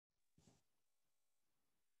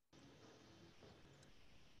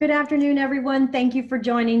Good afternoon, everyone. Thank you for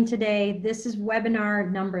joining today. This is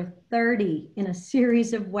webinar number 30 in a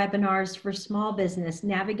series of webinars for small business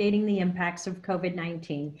navigating the impacts of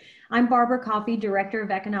COVID-19. I'm Barbara Coffey, Director of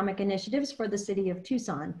Economic Initiatives for the City of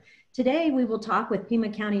Tucson. Today, we will talk with Pima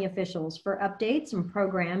County officials for updates and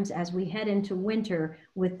programs as we head into winter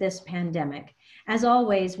with this pandemic. As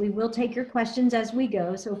always, we will take your questions as we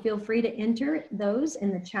go, so feel free to enter those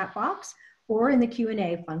in the chat box or in the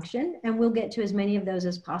Q&A function, and we'll get to as many of those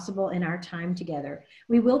as possible in our time together.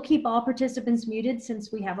 We will keep all participants muted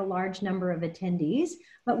since we have a large number of attendees,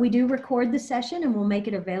 but we do record the session and we'll make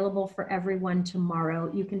it available for everyone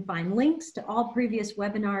tomorrow. You can find links to all previous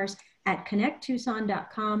webinars at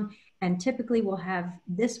connecttucson.com, and typically we'll have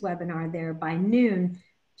this webinar there by noon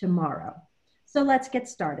tomorrow. So let's get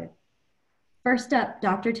started. First up,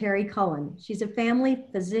 Dr. Terry Cullen. She's a family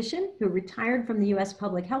physician who retired from the U.S.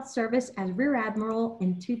 Public Health Service as Rear Admiral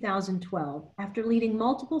in 2012 after leading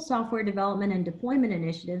multiple software development and deployment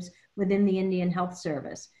initiatives within the Indian Health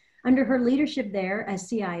Service. Under her leadership there as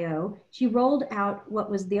CIO, she rolled out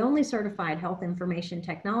what was the only certified health information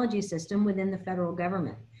technology system within the federal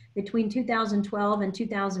government. Between 2012 and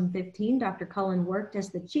 2015, Dr. Cullen worked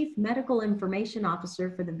as the Chief Medical Information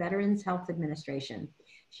Officer for the Veterans Health Administration.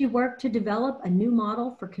 She worked to develop a new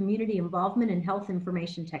model for community involvement in health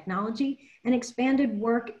information technology and expanded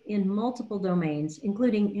work in multiple domains,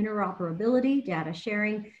 including interoperability, data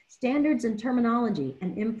sharing, standards and terminology,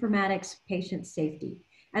 and informatics patient safety.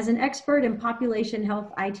 As an expert in population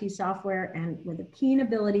health IT software and with a keen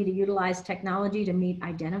ability to utilize technology to meet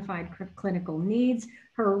identified clinical needs,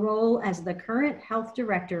 her role as the current health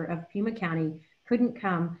director of Pima County couldn't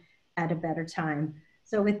come at a better time.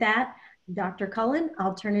 So with that, Dr. Cullen,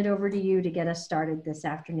 I'll turn it over to you to get us started this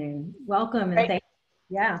afternoon. Welcome, and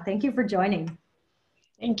thank you for joining.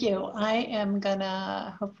 Thank you. I am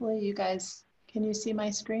gonna, hopefully you guys, can you see my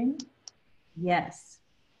screen? Yes.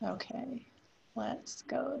 Okay, let's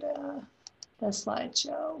go to the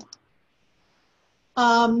slideshow.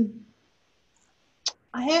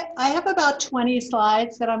 I have about 20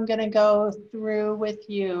 slides that I'm going to go through with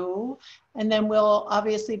you, and then we'll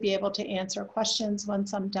obviously be able to answer questions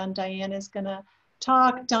once I'm done. Diane is going to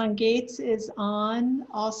talk. Don Gates is on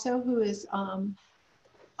also, who is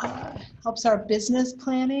helps our business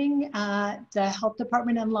planning at the health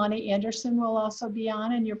department, and Lonnie Anderson will also be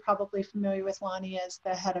on, and you're probably familiar with Lonnie as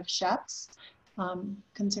the head of CHEPS,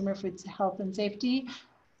 Consumer Foods Health and Safety.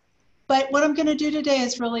 But what I'm going to do today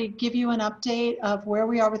is really give you an update of where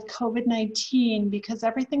we are with COVID-19, because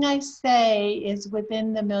everything I say is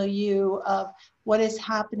within the milieu of what is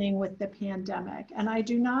happening with the pandemic. And I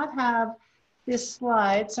do not have this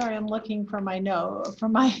slide. Sorry, I'm looking for my note, for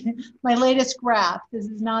my latest graph. This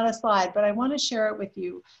is not a slide, but I want to share it with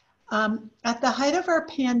you. At the height of our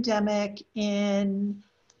pandemic in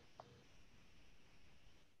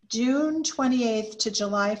June 28th to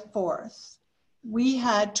July 4th, we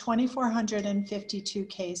had 2,452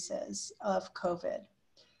 cases of COVID.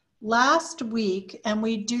 Last week, and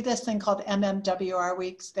we do this thing called MMWR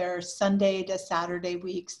weeks, they're Sunday to Saturday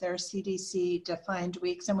weeks, they're CDC defined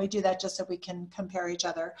weeks, and we do that just so we can compare each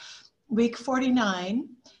other. Week 49,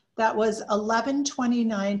 that was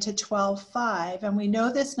 1129 to 12.5, and we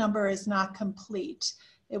know this number is not complete.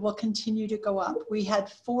 It will continue to go up. We had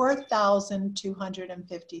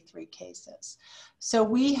 4,253 cases. So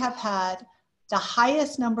we have had the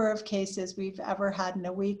highest number of cases we've ever had in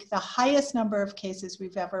a week, the highest number of cases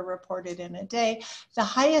we've ever reported in a day, the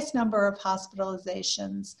highest number of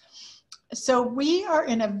hospitalizations. So we are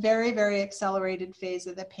in a very, very accelerated phase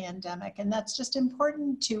of the pandemic, and that's just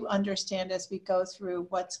important to understand as we go through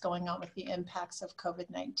what's going on with the impacts of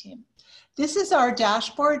COVID-19. This is our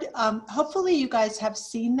dashboard. Hopefully you guys have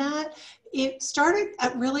seen that. It started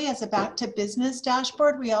really as a back to business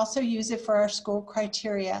dashboard. We also use it for our school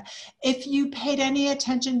criteria. If you paid any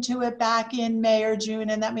attention to it back in May or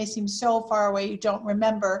June, and that may seem so far away you don't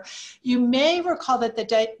remember, you may recall that the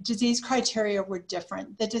disease criteria were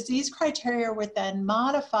different. The disease criteria were then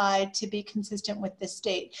modified to be consistent with the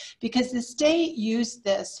state, because the state used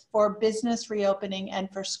this for business reopening and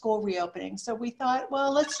for school reopening. So we thought,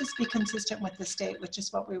 well, let's just be consistent with the state, which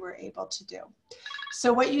is what we were able to do.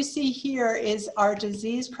 So what you see here is our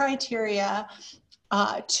disease criteria.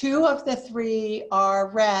 2 of the 3 are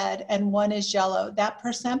red and 1 is yellow. That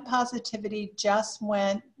percent positivity just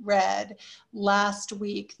went red last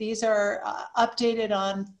week. These are updated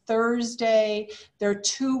on Thursday. They're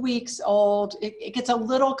 2 weeks old. It gets a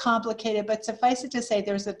little complicated, but suffice it to say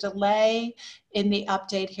there's a delay in the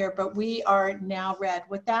update here, but we are now red.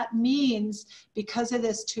 What that means, because of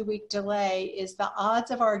this 2-week delay, is the odds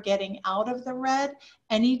of our getting out of the red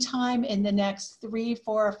anytime in the next 3,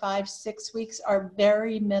 4, 5, 6 weeks are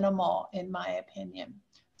very minimal, in my opinion.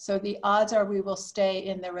 So the odds are we will stay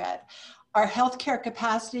in the red. Our healthcare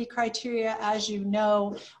capacity criteria, as you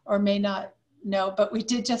know, or may not know, but we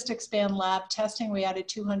did just expand lab testing. We added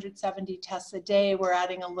 270 tests a day. We're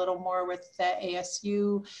adding a little more with the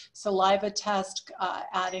ASU saliva test,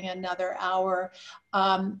 adding another hour.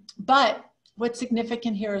 But what's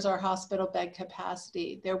significant here is our hospital bed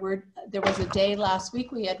capacity. There was a day last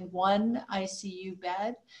week we had 1 ICU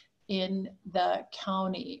bed in the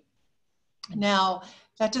county. Now,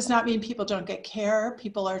 that does not mean people don't get care.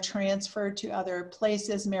 People are transferred to other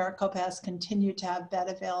places. Maricopa has continued to have bed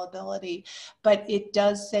availability, but it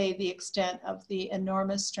does say the extent of the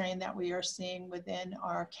enormous strain that we are seeing within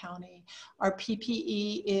our county. Our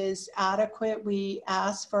PPE is adequate. We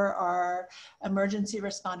ask for our emergency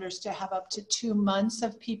responders to have up to 2 months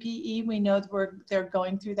of PPE. We know they're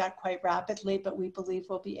going through that quite rapidly, but we believe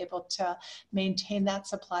we'll be able to maintain that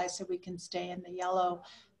supply so we can stay in the yellow.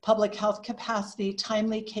 Public health capacity,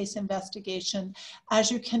 timely case investigation. As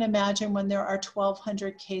you can imagine, when there are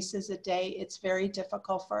 1,200 cases a day, it's very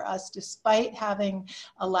difficult for us, despite having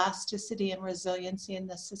elasticity and resiliency in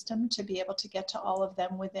the system, to be able to get to all of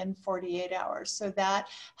them within 48 hours. So that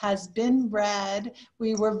has been red.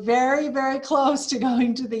 We were very, very close to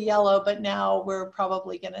going to the yellow, but now we're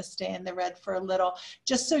probably going to stay in the red for a little.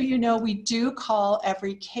 Just so you know, we do call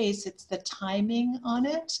every case. It's the timing on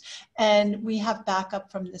it. And we have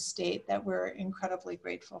backup from the state that we're incredibly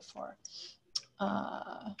grateful for.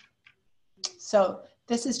 So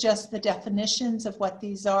this is just the definitions of what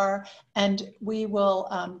these are, and we will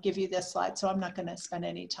give you this slide, so I'm not going to spend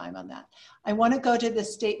any time on that. I want to go to the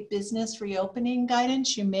state business reopening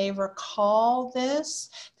guidance. You may recall this.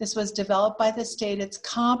 This was developed by the state. It's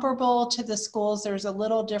comparable to the schools. There's a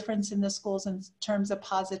little difference in the schools in terms of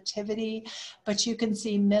positivity, but you can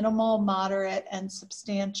see minimal, moderate, and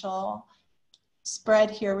substantial spread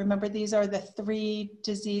here. Remember, these are the 3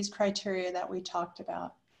 disease criteria that we talked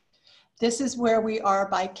about. This is where we are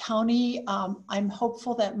by county. I'm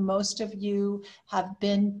hopeful that most of you have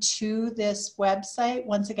been to this website.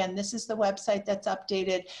 Once again, this is the website that's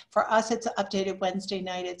updated. For us, it's updated Wednesday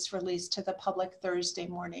night. It's released to the public Thursday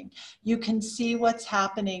morning. You can see what's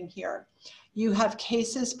happening here. You have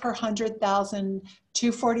cases per 100,000,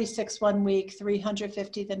 246 1 week,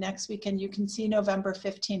 350 the next week, and you can see November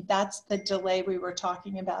 15th. That's the delay we were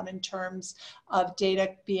talking about in terms of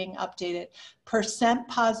data being updated. Percent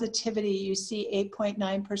positivity, you see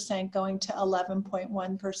 8.9% going to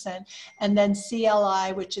 11.1%, and then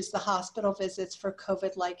CLI, which is the hospital visits for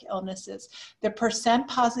COVID-like illnesses. The percent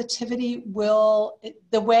positivity will,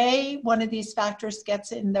 the way one of these factors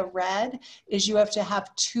gets in the red is you have to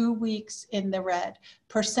have 2 weeks in the red.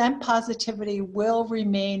 Percent positivity will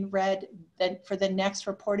remain red for the next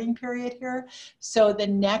reporting period here. So the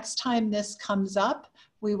next time this comes up,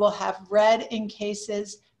 we will have red in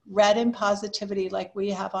cases, red in positivity like we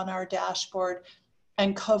have on our dashboard,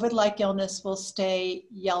 and COVID-like illness will stay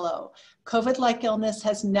yellow. COVID-like illness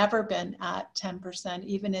has never been at 10%,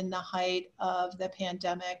 even in the height of the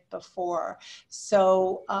pandemic before.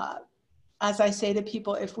 So as I say to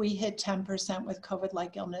people, if we hit 10% with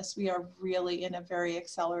COVID-like illness, we are really in a very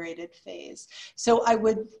accelerated phase. So I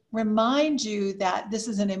would remind you that this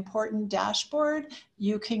is an important dashboard.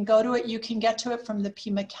 You can go to it, you can get to it from the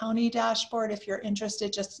Pima County dashboard. If you're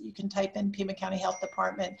interested, just you can type in Pima County Health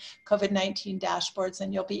Department COVID-19 dashboards,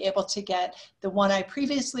 and you'll be able to get the one I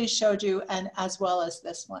previously showed you, and as well as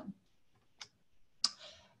this one.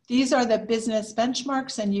 These are the business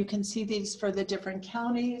benchmarks, and you can see these for the different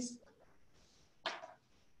counties.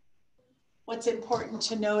 What's important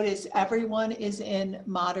to note is everyone is in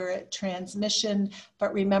moderate transmission,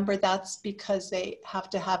 but remember that's because they have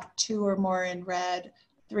to have 2 or more in red,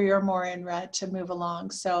 3 or more in red to move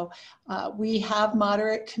along. So we have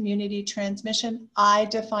moderate community transmission. I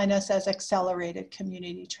define us as accelerated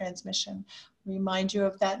community transmission. Remind you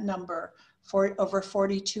of that number. For over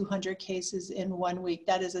 4,200 cases in 1 week.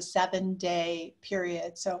 That is a 7-day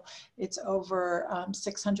period. So it's over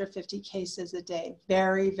 650 cases a day.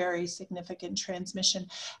 Very, very significant transmission.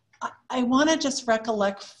 I want to just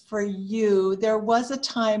recollect for you, there was a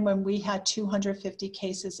time when we had 250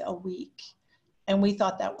 cases a week, and we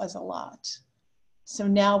thought that was a lot. So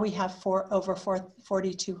now we have over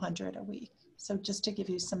 4,200 a week. So just to give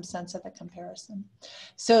you some sense of the comparison.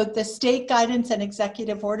 So the state guidance and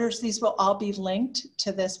executive orders, these will all be linked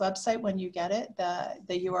to this website when you get it,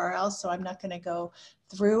 the URL. So I'm not going to go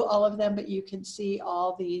through all of them, but you can see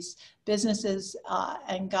all these businesses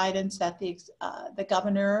and guidance that the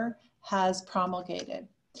governor has promulgated.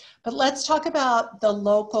 But let's talk about the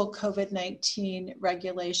local COVID-19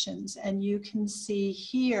 regulations. And you can see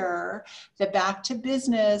here the Back to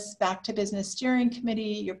Business Steering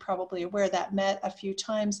Committee, you're probably aware that met a few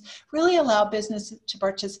times, really allow business to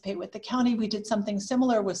participate with the county. We did something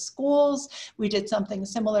similar with schools. We did something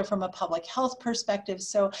similar from a public health perspective.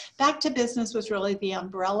 So Back to Business was really the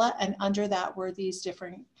umbrella, and under that were these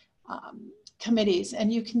different committees.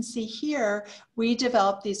 And you can see here, we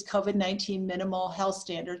developed these COVID-19 minimal health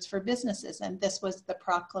standards for businesses, and this was the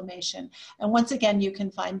proclamation. And once again, you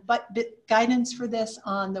can find guidance for this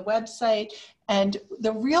on the website. And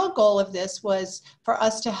the real goal of this was for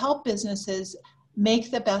us to help businesses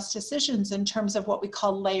make the best decisions in terms of what we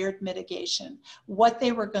call layered mitigation, what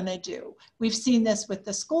they were going to do. We've seen this with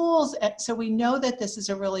the schools, so we know that this is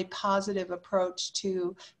a really positive approach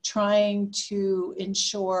to trying to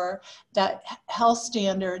ensure that health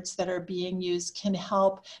standards that are being used can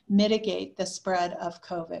help mitigate the spread of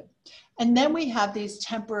COVID. And then we have these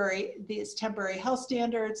temporary health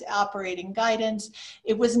standards, operating guidance.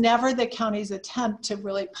 It was never the county's attempt to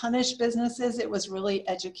really punish businesses. It was really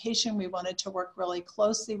education. We wanted to work really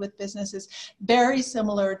closely with businesses, very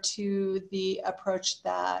similar to the approach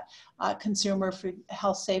that Consumer Food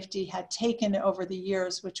Health Safety had taken over the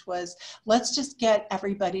years, which was, let's just get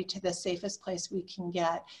everybody to the safest place we can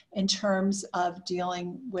get in terms of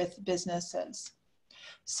dealing with businesses.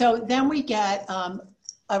 So then we get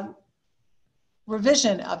a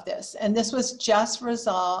revision of this, and this was just revised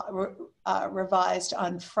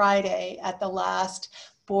on Friday at the last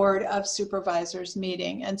Board of Supervisors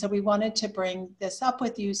meeting. And so we wanted to bring this up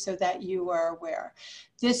with you so that you are aware.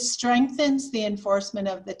 This strengthens the enforcement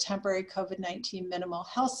of the temporary COVID-19 minimal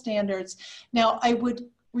health standards. Now, I would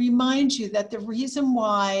remind you that the reason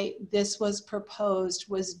why this was proposed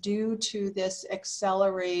was due to this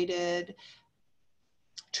accelerated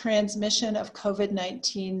transmission of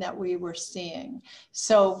COVID-19 that we were seeing.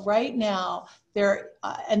 So right now,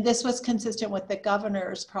 and this was consistent with the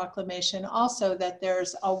governor's proclamation also, that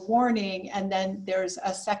there's a warning and then there's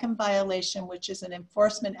a second violation, which is an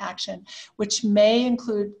enforcement action, which may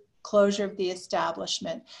include closure of the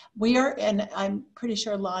establishment. We are, and I'm pretty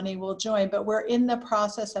sure Lonnie will join, but we're in the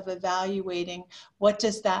process of evaluating what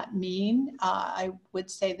does that mean. I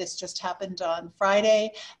would say this just happened on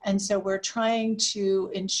Friday, and so we're trying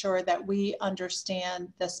to ensure that we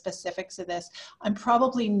understand the specifics of this. I'm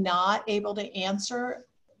probably not able to answer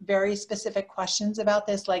very specific questions about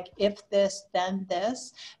this, like if this, then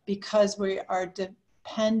this, because we are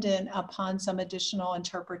dependent upon some additional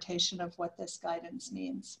interpretation of what this guidance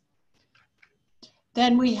means.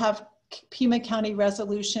 Then we have Pima County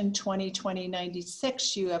Resolution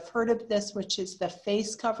 2020-96. You have heard of this, which is the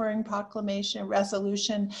face covering proclamation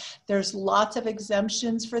resolution. There's lots of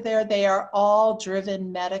exemptions for there. They are all driven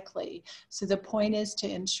medically. So the point is to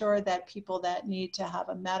ensure that people that need to have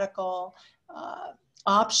a medical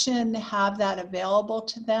option have that available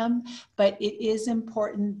to them. But it is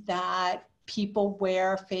important that people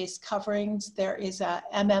wear face coverings. There is a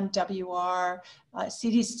MMWR,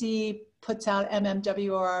 CDC puts out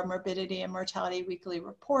MMWR, morbidity and mortality weekly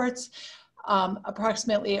reports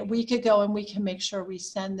approximately a week ago, and we can make sure we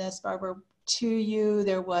send this, Barbara, to you.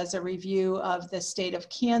 There was a review of the state of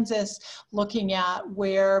Kansas looking at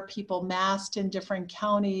where people masked in different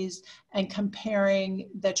counties and comparing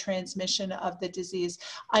the transmission of the disease.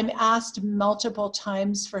 I'm asked multiple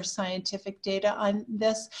times for scientific data on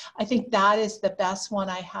this. I think that is the best one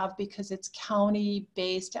I have because it's county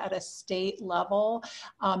based at a state level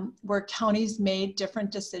where counties made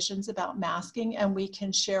different decisions about masking, and we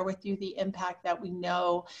can share with you the impact that we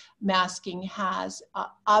know masking has.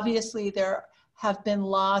 Obviously, there have been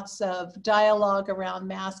lots of dialogue around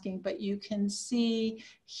masking, but you can see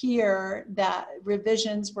here that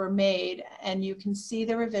revisions were made, and you can see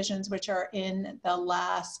the revisions which are in the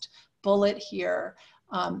last bullet here.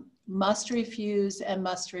 Must refuse and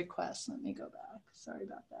must request. Let me go back, sorry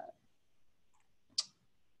about that.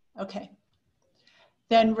 Okay.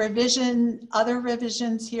 Then other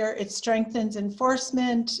revisions here, it strengthens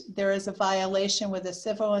enforcement. There is a violation with a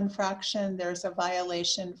civil infraction. There's a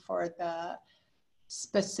violation for the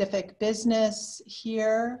specific business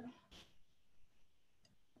here.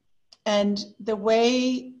 And the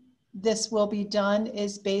way this will be done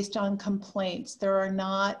is based on complaints. There are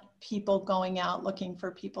not people going out looking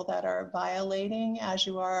for people that are violating. As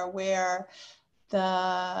you are aware,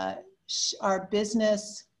 the our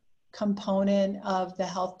business component of the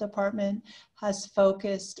health department has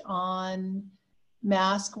focused on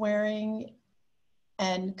mask wearing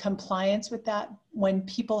and compliance with that when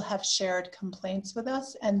people have shared complaints with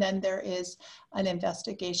us, and then there is an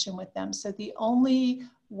investigation with them. So the only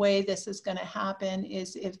way this is going to happen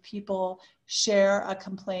is if people share a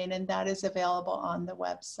complaint, and that is available on the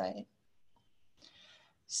website.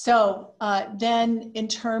 So then in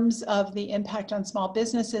terms of the impact on small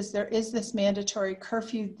businesses, there is this mandatory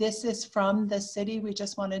curfew. This is from the city. We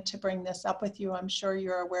just wanted to bring this up with you. I'm sure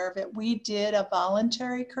you're aware of it. We did a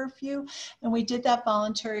voluntary curfew, and we did that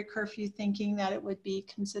voluntary curfew thinking that it would be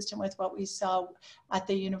consistent with what we saw at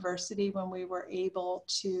the university when we were able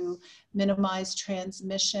to minimize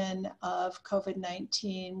transmission of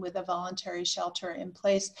COVID-19 with a voluntary shelter in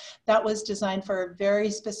place. That was designed for very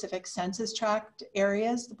specific census tract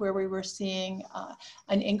areas where we were seeing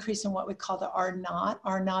an increase in what we call the R0.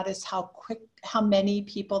 R0 is how many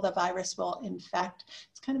people the virus will infect.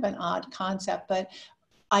 It's kind of an odd concept, but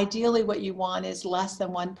ideally what you want is less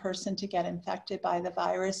than one person to get infected by the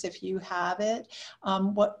virus if you have it.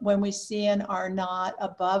 When we see an R0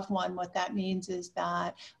 above 1, what that means is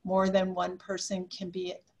that more than one person can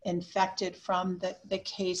be infected from the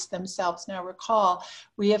case themselves. Now recall,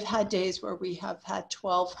 we have had days where we have had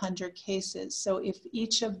 1,200 cases. So if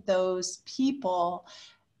each of those people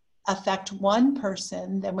affect one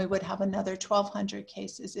person, then we would have another 1,200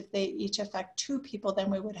 cases. If they each affect 2 people, then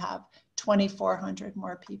we would have 2,400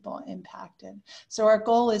 more people impacted. So our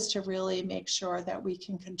goal is to really make sure that we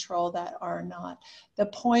can control that R0. The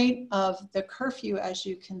point of the curfew, as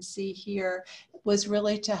you can see here, was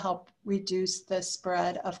really to help reduce the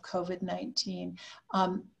spread of COVID-19.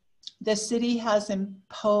 The city has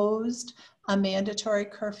imposed a mandatory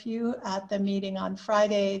curfew. At the meeting on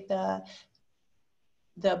Friday,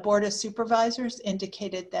 the Board of Supervisors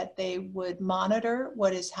indicated that they would monitor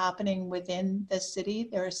what is happening within the city.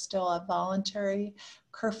 There is still a voluntary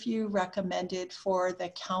curfew recommended for the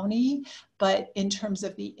county, but in terms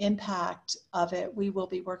of the impact of it, we will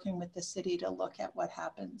be working with the city to look at what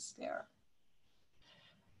happens there.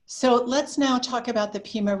 So let's now talk about the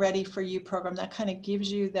Pima Ready for You program. That kind of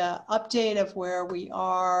gives you the update of where we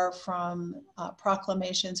are from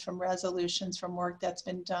proclamations, from resolutions, from work that's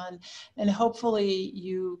been done. And hopefully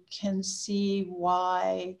you can see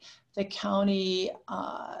why the county,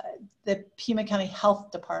 the Pima County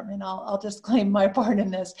Health Department, I'll just claim my part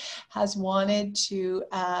in this, has wanted to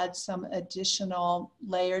add some additional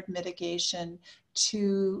layered mitigation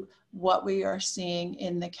to what we are seeing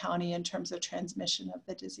in the county in terms of transmission of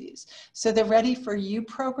the disease. So the Ready for You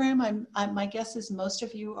program, my guess is most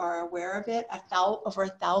of you are aware of it. Over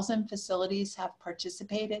 1,000 facilities have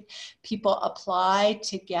participated. People apply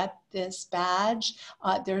to get this badge.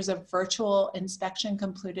 There's a virtual inspection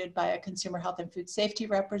completed by a consumer health and food safety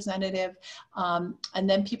representative, and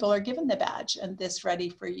then people are given the badge and this Ready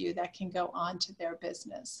for You that can go on to their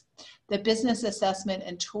business. The business assessment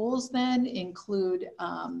and tools then include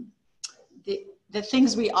the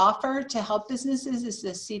things we offer to help businesses is the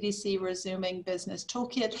CDC Resuming Business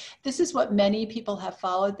Toolkit. This is what many people have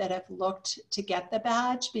followed that have looked to get the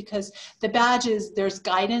badge, because the badge is, there's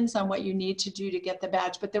guidance on what you need to do to get the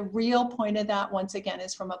badge. But the real point of that, once again,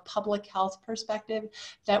 is from a public health perspective,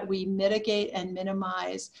 that we mitigate and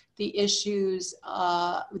minimize the issues,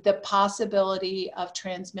 the possibility of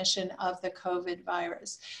transmission of the COVID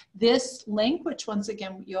virus. This link, which once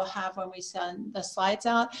again you'll have when we send the slides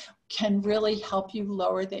out, can really help you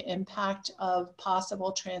lower the impact of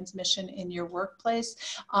possible transmission in your workplace.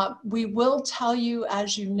 We will tell you,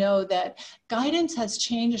 as you know, that guidance has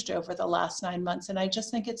changed over the last 9 months, and I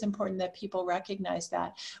just think it's important that people recognize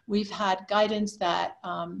that. We've had guidance that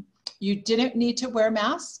you didn't need to wear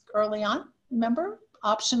masks early on, remember?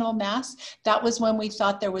 Optional masks. That was when we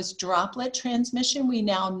thought there was droplet transmission. We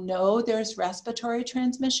now know there's respiratory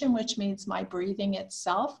transmission, which means my breathing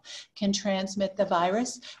itself can transmit the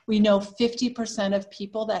virus. We know 50% of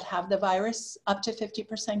people that have the virus, up to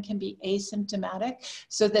 50%, can be asymptomatic.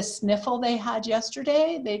 So the sniffle they had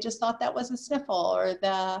yesterday, they just thought that was a sniffle, or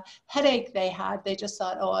the headache they had, they just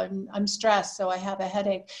thought, oh, I'm stressed, so I have a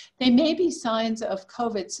headache. They may be signs of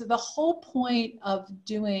COVID. So the whole point of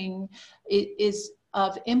doing it is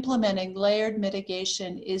of implementing layered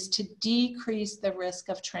mitigation is to decrease the risk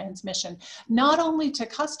of transmission, not only to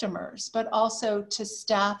customers, but also to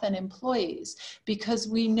staff and employees. Because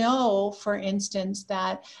we know, for instance,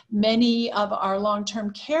 that many of our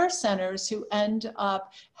long-term care centers who end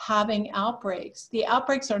up having outbreaks, the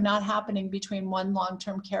outbreaks are not happening between one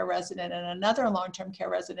long-term care resident and another long-term care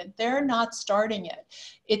resident. They're not starting it.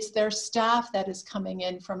 It's their staff that is coming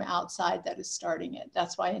in from outside that is starting it.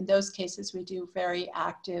 That's why in those cases we do very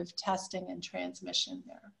active testing and transmission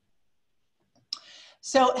there.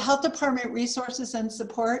 So health department resources and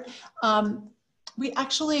support. We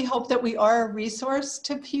actually hope that we are a resource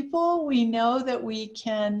to people. We know that we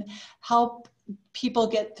can help people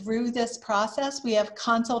get through this process. We have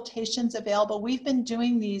consultations available. We've been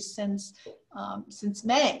doing these since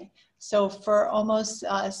May. So for almost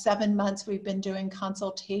 7 months, we've been doing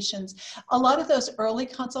consultations. A lot of those early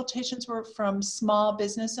consultations were from small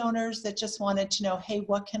business owners that just wanted to know, hey,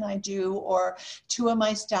 what can I do? Or 2 of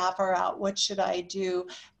my staff are out, what should I do?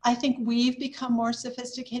 I think we've become more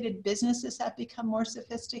sophisticated, businesses have become more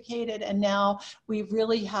sophisticated, and now we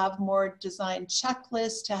really have more designed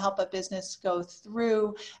checklists to help a business go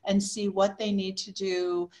through and see what they need to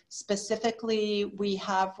do. Specifically, we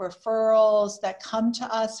have referrals that come to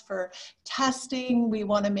us for testing. We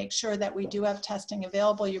want to make sure that we do have testing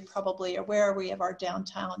available. You're probably aware we have our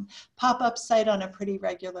downtown pop-up site on a pretty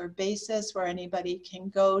regular basis where anybody can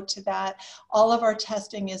go to that. All of our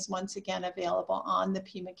testing is once again available on the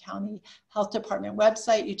Pima County Health Department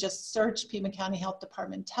website. You just search Pima County Health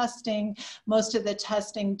Department testing. Most of the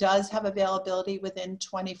testing does have availability within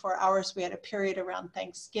 24 hours. We had a period around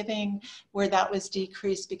Thanksgiving where that was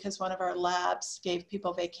decreased because one of our labs gave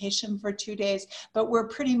people vacation for 2 days, but we're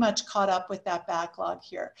pretty much caught up with that backlog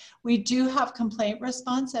here. We do have complaint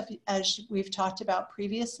response, as we've talked about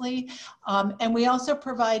previously, and we also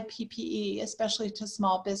provide PPE, especially to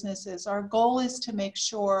small businesses. Our goal is to make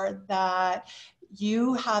sure that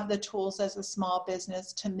you have the tools as a small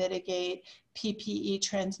business to mitigate PPE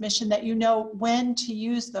transmission, that you know when to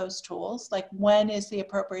use those tools, like when is the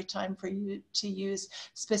appropriate time for you to use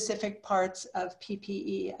specific parts of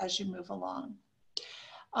PPE as you move along.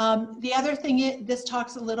 The other thing, this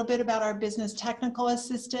talks a little bit about our business technical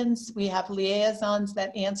assistance. We have liaisons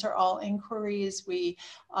that answer all inquiries. We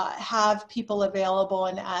have people available,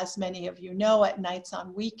 and as many of you know, at nights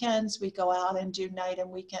on weekends, we go out and do night and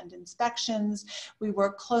weekend inspections. We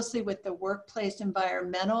work closely with the workplace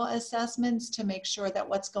environmental assessments to make sure that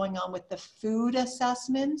what's going on with the food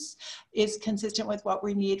assessments is consistent with what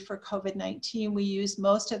we need for COVID-19. We use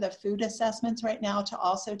most of the food assessments right now to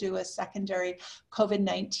also do a secondary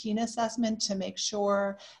COVID-19 assessment to make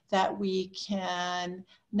sure that we can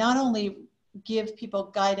not only give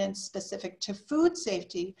people guidance specific to food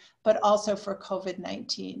safety, but also for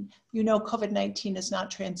COVID-19. You know, COVID-19 is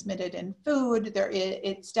not transmitted in food.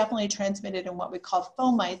 It's definitely transmitted in what we call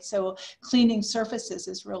fomites. So cleaning surfaces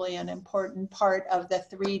is really an important part of the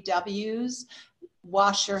 3 W's.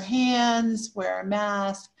 Wash your hands, wear a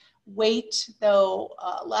mask, wait. Though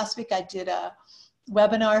last week I did a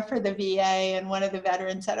webinar for the VA, and one of the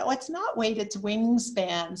veterans said, oh, it's not weight, it's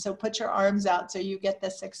wingspan. So put your arms out so you get the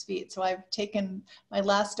 6 feet. So I've taken my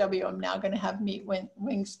last W, I'm now going to have meet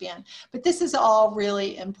wingspan. But this is all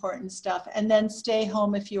really important stuff. And then stay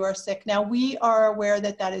home if you are sick. Now, we are aware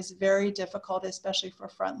that that is very difficult, especially for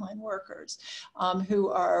frontline workers who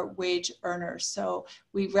are wage earners. So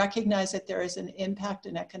we recognize that there is an impact,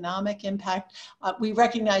 an economic impact. We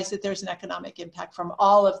recognize that there's an economic impact from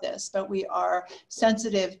all of this, but we are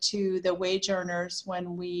sensitive to the wage earners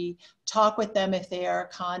when we talk with them if they are a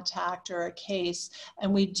contact or a case.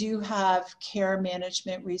 And we do have care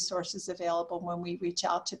management resources available when we reach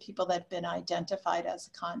out to people that have been identified as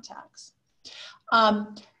contacts.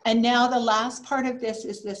 And now the last part of this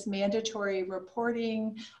is this mandatory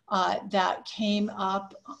reporting that came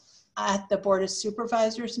up at the Board of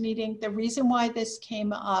Supervisors meeting. The reason why this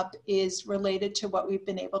came up is related to what we've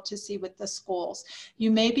been able to see with the schools. You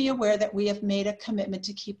may be aware that we have made a commitment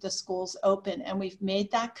to keep the schools open, and we've made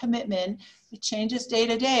that commitment. It changes day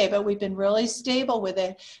to day, but we've been really stable with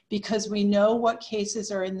it because we know what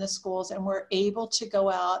cases are in the schools, and we're able to go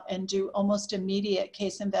out and do almost immediate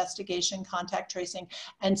case investigation, contact tracing,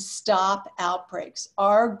 and stop outbreaks.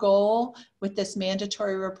 Our goal with this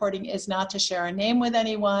mandatory reporting is not to share a name with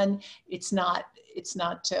anyone. It's not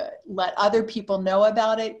to let other people know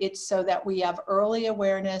about it. It's so that we have early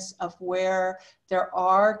awareness of where there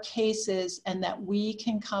are cases and that we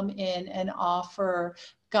can come in and offer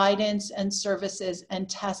guidance and services and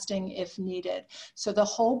testing if needed. So the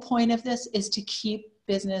whole point of this is to keep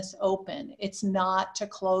business open. It's not to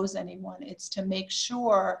close anyone. It's to make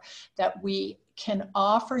sure that we can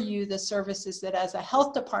offer you the services that as a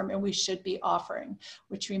health department we should be offering,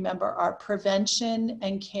 which remember are prevention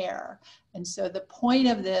and care. And so the point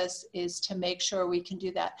of this is to make sure we can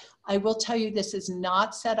do that. I will tell you, this is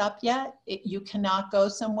not set up yet. You cannot go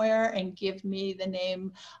somewhere and give me the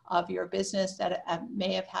name of your business that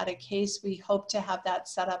may have had a case. We hope to have that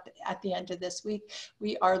set up at the end of this week.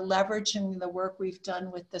 We are leveraging the work we've done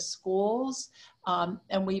with the schools.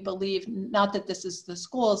 And we believe, not that this is the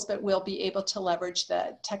schools, but we'll be able to leverage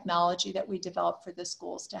the technology that we developed for the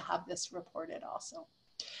schools to have this reported also.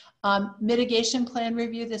 Mitigation plan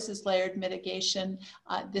review, this is layered mitigation.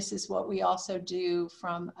 This is what we also do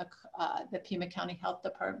from the Pima County Health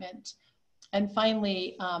Department. And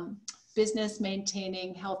finally, business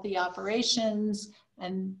maintaining healthy operations.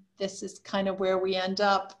 And this is kind of where we end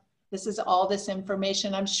up. This is all this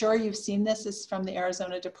information. I'm sure you've seen this. This is from the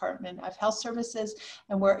Arizona Department of Health Services,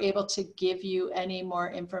 and we're able to give you any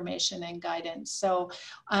more information and guidance. So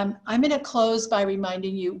I'm going to close by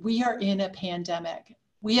reminding you, we are in a pandemic.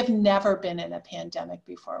 We have never been in a pandemic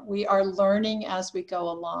before. We are learning as we go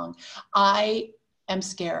along. I am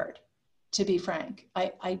scared, to be frank.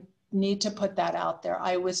 I need to put that out there.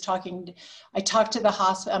 I talked to the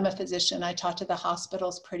hospital, I'm a physician, I talk to the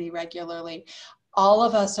hospitals pretty regularly. All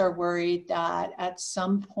of us are worried that at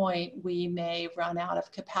some point we may run out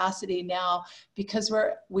of capacity now because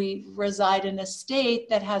we reside in a state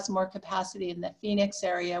that has more capacity in the Phoenix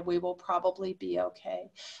area. We will probably be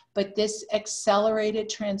okay. But this accelerated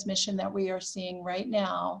transmission that we are seeing right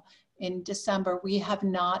now in December, we have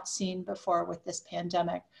not seen before with this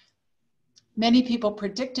pandemic. Many people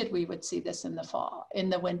predicted we would see this in the fall, in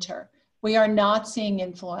the winter. We are not seeing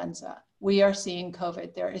influenza. We are seeing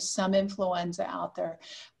COVID. There is some influenza out there,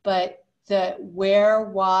 but the wear,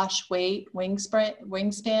 wash, wait,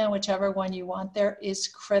 wingspan, whichever one you want there, is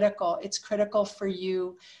critical. It's critical for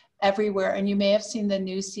you everywhere. And you may have seen the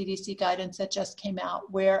new CDC guidance that just came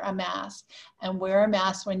out. Wear a mask, and wear a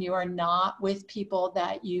mask when you are not with people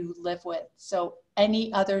that you live with. So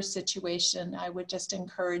any other situation, I would just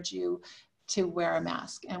encourage you to wear a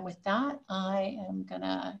mask. And with that, I am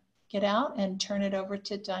gonna get out and turn it over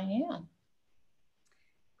to Diane.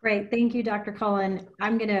 Great, thank you, Dr. Cullen.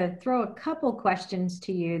 I'm going to throw a couple questions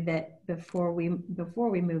to you that before we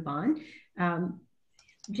move on.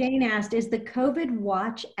 Jane asked, is the COVID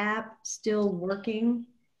Watch app still working?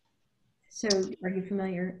 So are you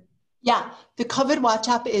familiar? Yeah, the COVID Watch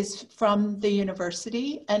app is from the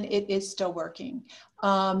university and it is still working.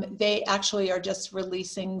 They actually are just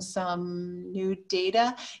releasing some new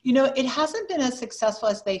data. You know, it hasn't been as successful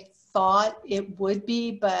as they thought it would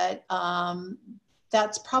be, but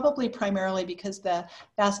that's probably primarily because the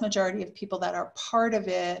vast majority of people that are part of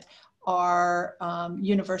it are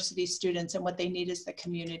university students, and what they need is the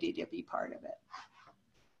community to be part of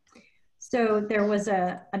it. So there was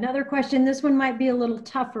another question. This one might be a little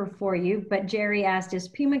tougher for you, but Jerry asked, is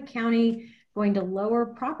Pima County going to lower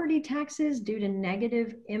property taxes due to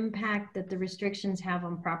negative impact that the restrictions have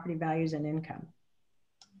on property values and income?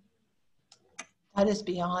 That is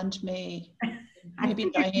beyond me. Maybe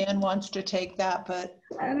Diane wants to take that, but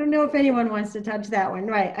I don't know if anyone wants to touch that one.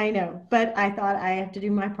 Right, I know, but I thought I have to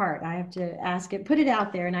do my part. I have to ask it, put it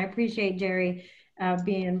out there, and I appreciate Jerry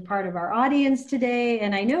being part of our audience today.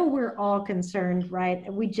 And I know we're all concerned,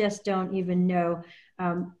 right? We just don't even know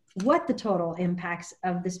what the total impacts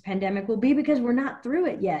of this pandemic will be because we're not through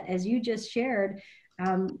it yet. As you just shared,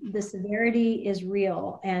 the severity is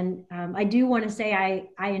real. And I do want to say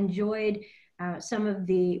I enjoyed some of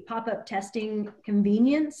the pop-up testing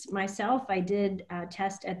convenience myself. I did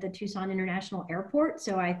test at the Tucson International Airport.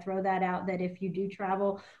 So I throw that out that if you do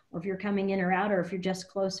travel or if you're coming in or out or if you're just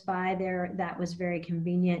close by there, that was very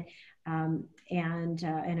convenient. And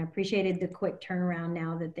I appreciated the quick turnaround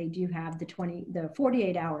now that they do have the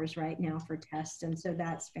 48 hours right now for tests. And so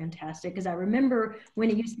that's fantastic because I remember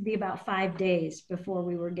when it used to be about 5 days before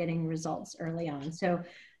we were getting results early on. So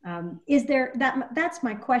is there, that's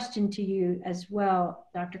my question to you as well,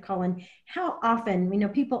 Dr. Cullen. How often,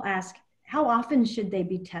 people ask, how often should they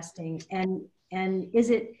be testing? And is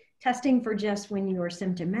it testing for just when you're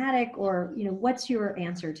symptomatic or, what's your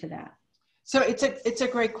answer to that? So it's a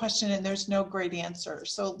great question and there's no great answer.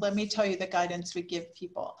 So let me tell you the guidance we give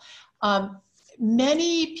people.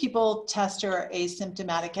 Many people test or are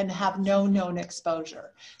asymptomatic and have no known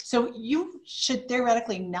exposure. So you should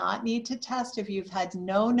theoretically not need to test if you've had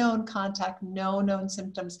no known contact, no known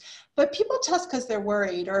symptoms. But people test because they're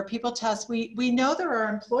worried, or people test. We know there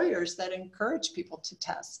are employers that encourage people to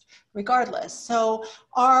test regardless. So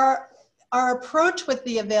our approach with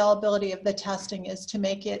the availability of the testing is to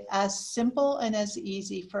make it as simple and as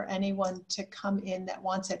easy for anyone to come in that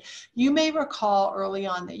wants it. You may recall early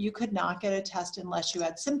on that you could not get a test unless you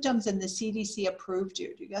had symptoms and the CDC approved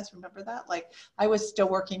you. Do you guys remember that? Like, I was still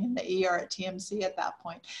working in the ER at TMC at that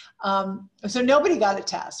point. So nobody got a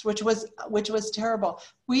test, which was terrible.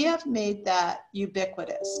 We have made that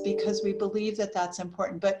ubiquitous because we believe that that's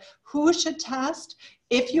important. But who should test?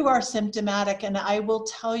 If you are symptomatic, and I will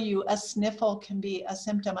tell you, a sniffle can be a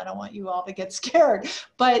symptom. I don't want you all to get scared,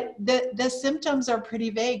 but the symptoms are pretty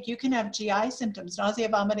vague. You can have GI symptoms, nausea,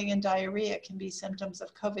 vomiting, and diarrhea can be symptoms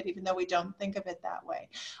of COVID, even though we don't think of it that way.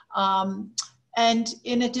 And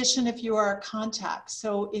in addition, if you are a contact,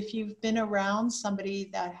 so if you've been around somebody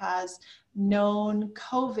that has known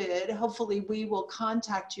COVID, hopefully we will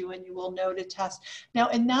contact you and you will know to test. Now,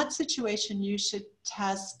 in that situation, you should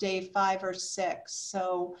test day 5 or 6.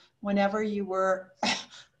 So whenever you were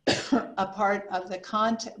a part of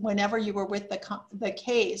the whenever you were with the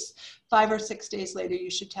case, 5 or 6 days later, you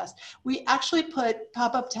should test. We actually put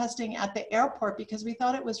pop-up testing at the airport because we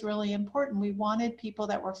thought it was really important. We wanted people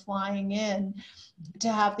that were flying in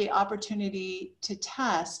to have the opportunity to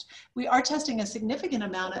test. We are testing a significant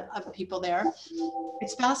amount of people there.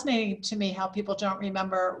 It's fascinating to me how people don't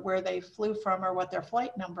remember where they flew from or what their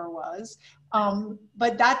flight number was.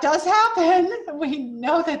 But that does happen. We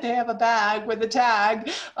know that they have a bag with a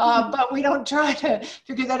tag, but we don't try to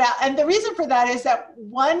figure that out. And the reason for that is that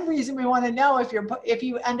one reason we want to know if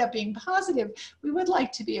you end up being positive, we would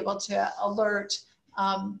like to be able to alert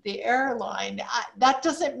the airline. That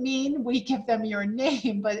doesn't mean we give them your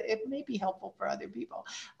name, but it may be helpful for other people.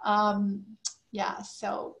 Yeah,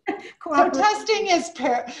 so testing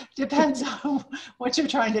depends on what you're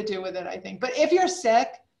trying to do with it, I think. But if you're sick,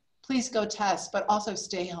 please go test, but also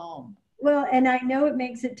stay home. Well, and I know it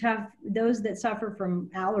makes it tough, those that suffer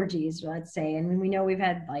from allergies, let's say, and we know we've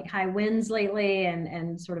had like high winds lately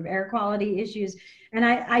and sort of air quality issues. And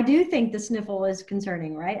I do think the sniffle is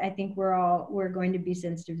concerning, right? I think we're going to be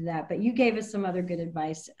sensitive to that, but you gave us some other good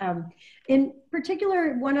advice. In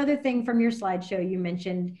particular, one other thing from your slideshow, you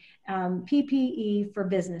mentioned PPE for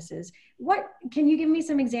businesses. Can you give me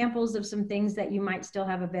some examples of some things that you might still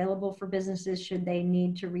have available for businesses should they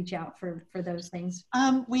need to reach out for those things?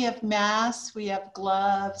 We have masks, we have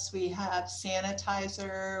gloves, we have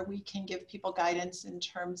sanitizer. We can give people guidance in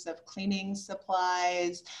terms of cleaning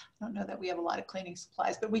supplies. I don't know that we have a lot of cleaning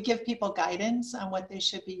supplies, but we give people guidance on what they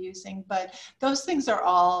should be using. But those things are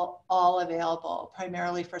all available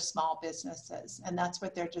primarily for small businesses, and that's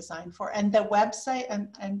what they're designed for. And the website,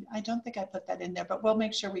 and I don't think I put that in there, but we'll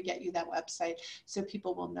make sure we get you that website so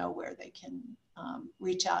people will know where they can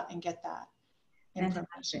reach out and get that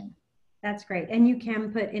information. That's great. And you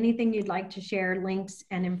can put anything you'd like to share, links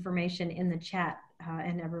and information in the chat,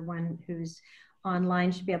 and everyone who's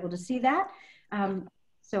online should be able to see that.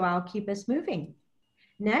 So I'll keep us moving.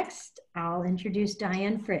 Next, I'll introduce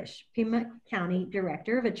Diane Frisch, Pima County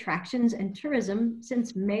Director of Attractions and Tourism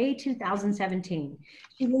since May 2017.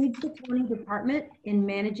 She leads the county department in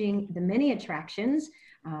managing the many attractions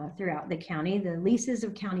throughout the county, the leases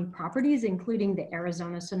of county properties, including the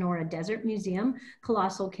Arizona Sonora Desert Museum,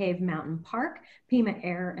 Colossal Cave Mountain Park, Pima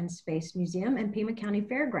Air and Space Museum, and Pima County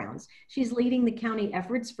Fairgrounds. She's leading the county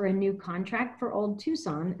efforts for a new contract for Old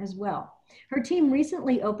Tucson as well. Her team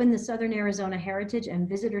recently opened the Southern Arizona Heritage and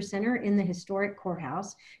Visitor Center in the historic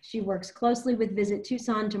courthouse. She works closely with Visit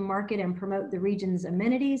Tucson to market and promote the region's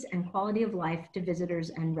amenities and quality of life to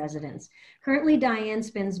visitors and residents. Currently, Diane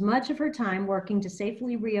spends much of her time working to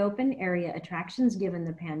safely reopen area attractions given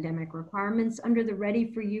the pandemic requirements under the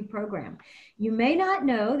Ready for You program. You may not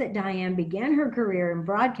know that Diane began her career in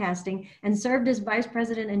broadcasting and served as vice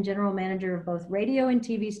president and general manager of both radio and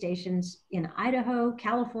TV stations in Idaho,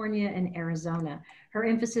 California, and Arizona. Her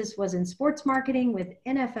emphasis was in sports marketing with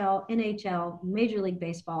NFL, NHL, Major League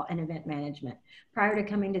Baseball, and event management. Prior to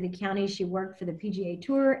coming to the county, she worked for the PGA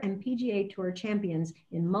Tour and PGA Tour champions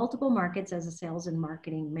in multiple markets as a sales and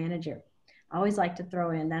marketing manager. I always like to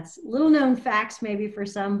throw in, that's little known facts maybe for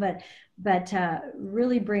some, but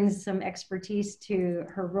really brings some expertise to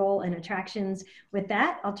her role in attractions. With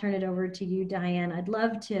that, I'll turn it over to you, Diane. I'd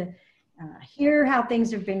love to hear how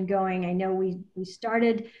things have been going. I know we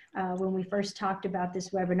started when we first talked about this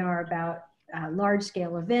webinar about large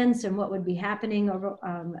scale events and what would be happening over,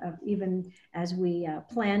 even as we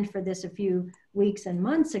planned for this a few weeks and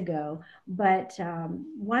months ago. But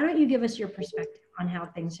why don't you give us your perspective on how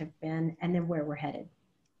things have been and then where we're headed?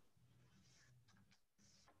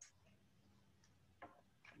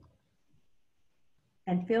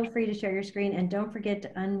 And feel free to share your screen and don't forget to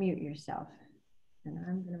unmute yourself. And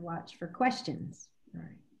I'm going to watch for questions. All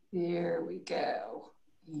right. There we go.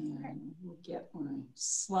 And we'll get my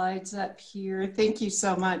slides up here. Thank you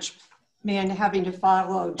so much. Man, having to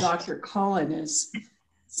follow Dr. Cullen is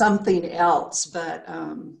something else, but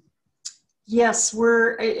yes,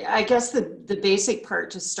 I guess the basic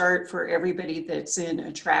part to start for everybody that's in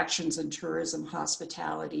attractions and tourism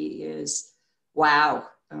hospitality is, wow,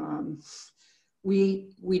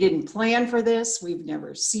 we didn't plan for this. We've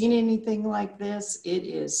never seen anything like this. It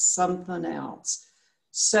is something else.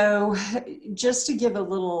 So just to give a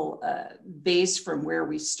little base from where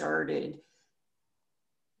we started,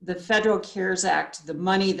 the Federal CARES Act, the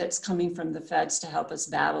money that's coming from the feds to help us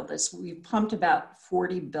battle this, we've pumped about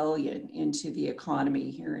 $40 billion into the economy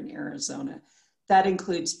here in Arizona. That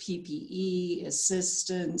includes PPE,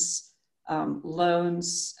 assistance,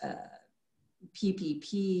 loans,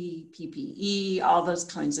 PPP, PPE, all those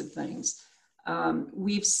kinds of things.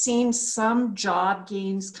 We've seen some job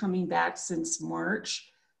gains coming back since March,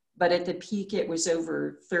 but at the peak it was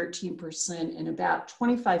over 13% and about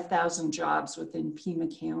 25,000 jobs within Pima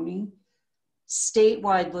County.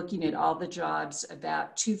 Statewide, looking at all the jobs,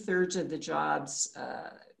 about 2/3 of the jobs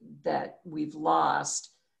that we've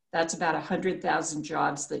lost, that's about 100,000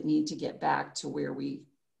 jobs that need to get back to where we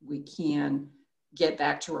can get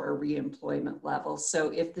back to our reemployment level. So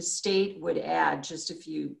if the state would add, just if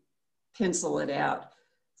you pencil it out,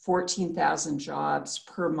 14,000 jobs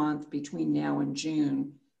per month between now and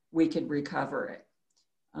June, we could recover it.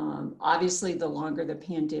 Obviously, the longer the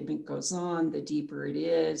pandemic goes on, the deeper it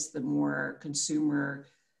is, the more consumer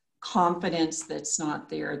confidence that's not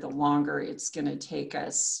there, the longer it's going to take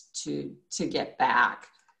us to get back.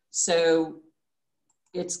 So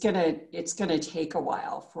it's gonna take a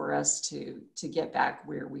while for us to get back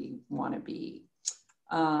where we want to be.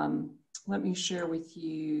 Let me share with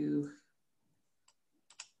you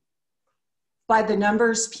by the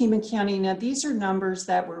numbers, Pima County. Now these are numbers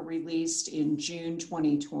that were released in June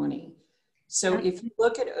 2020. So if you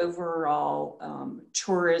look at overall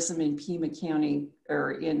tourism in Pima County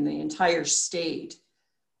or in the entire state,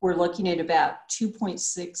 we're looking at about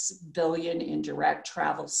 $2.6 billion in direct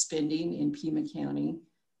travel spending in Pima County,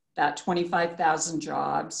 about 25,000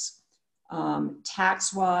 jobs.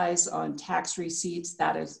 Tax-wise, on tax receipts,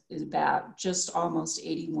 that is about just almost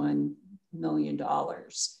 $81 million.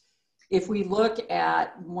 If we look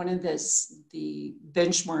at one of the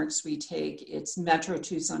benchmarks we take, it's Metro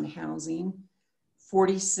Tucson housing,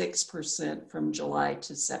 46% from July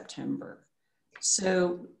to September.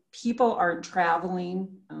 So people aren't traveling,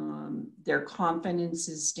 their confidence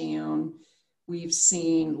is down. We've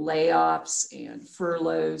seen layoffs and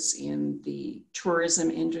furloughs in the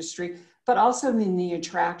tourism industry, but also in the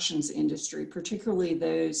attractions industry, particularly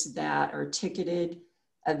those that are ticketed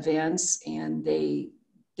events, and they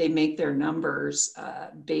make their numbers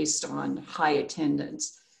based on high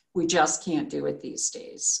attendance. We just can't do it these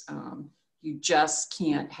days. You just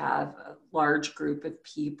can't have a large group of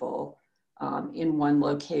people in one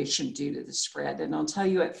location due to the spread. And I'll tell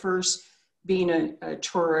you, at first, being a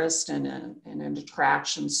tourist and an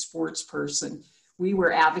attraction sports person, we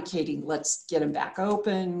were advocating, let's get them back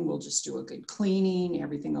open. We'll just do a good cleaning.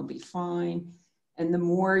 Everything will be fine. And the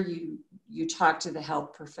more you talk to the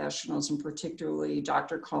health professionals, and particularly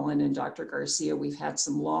Dr. Cullen and Dr. Garcia, we've had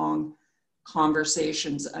some long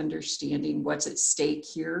conversations understanding what's at stake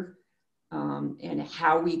here and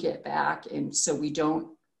how we get back. And so we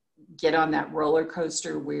don't get on that roller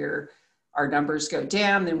coaster where our numbers go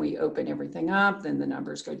down, then we open everything up, then the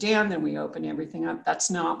numbers go down, then we open everything up. That's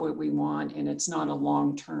not what we want, and it's not a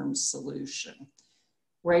long-term solution.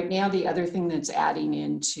 Right now, the other thing that's adding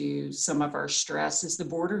into some of our stress is the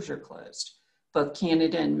borders are closed. Both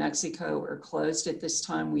Canada and Mexico are closed at this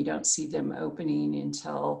time. We don't see them opening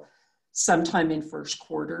until sometime in first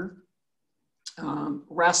quarter.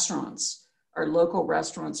 Restaurants, our local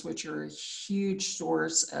restaurants, which are a huge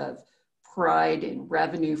source of pride and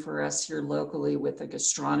revenue for us here locally with the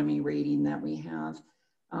gastronomy rating that we have,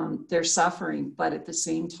 they're suffering, but at the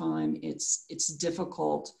same time, it's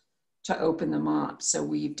difficult to open them up. So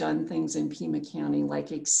we've done things in Pima County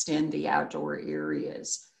like extend the outdoor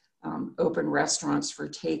areas, open restaurants for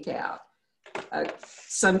takeout.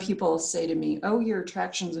 Some people say to me, oh, your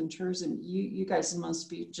attractions and tourism, you guys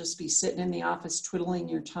must just be sitting in the office twiddling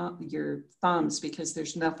your thumbs because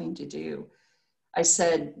there's nothing to do. I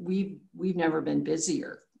said, we've never been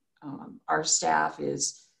busier. Our staff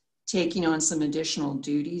is taking on some additional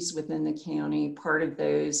duties within the county. Part of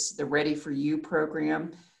those, the Ready for You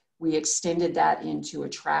program, we extended that into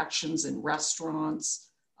attractions and restaurants,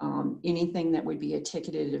 anything that would be a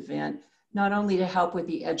ticketed event, not only to help with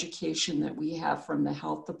the education that we have from the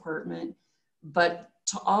health department, but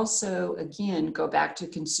to also, again, go back to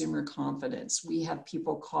consumer confidence. We have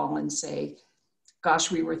people call and say,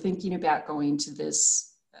 gosh, we were thinking about going to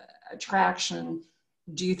this attraction.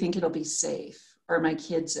 Do you think it'll be safe? Are my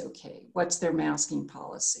kids okay? What's their masking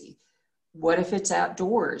policy? What if it's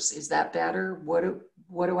outdoors? Is that better?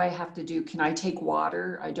 What do I have to do? Can I take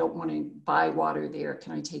water? I don't want to buy water there.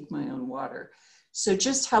 Can I take my own water? So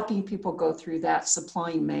just helping people go through that,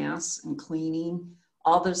 supplying masks and cleaning,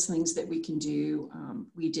 all those things that we can do.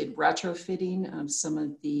 We did retrofitting of some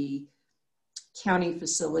of the county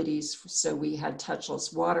facilities. So we had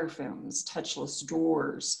touchless water fountains, touchless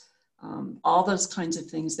doors, all those kinds of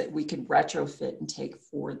things that we could retrofit and take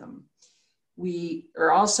for them. We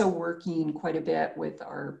are also working quite a bit with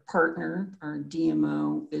our partner, our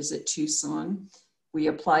DMO, Visit Tucson. We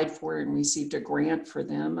applied for and received a grant for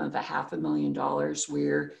them of $500,000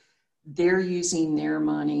 where they're using their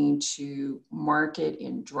money to market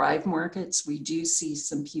in drive markets. We do see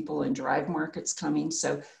some people in drive markets coming.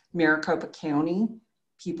 So Maricopa County,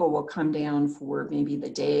 people will come down for maybe the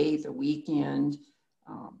day, the weekend.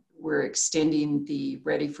 We're extending the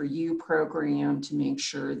Ready for You program to make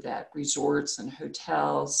sure that resorts and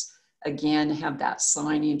hotels, again, have that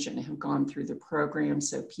signage and have gone through the program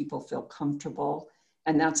so people feel comfortable.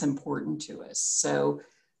 And that's important to us. So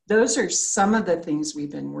those are some of the things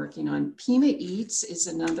we've been working on. Pima Eats is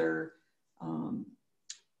another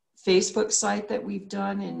Facebook site that we've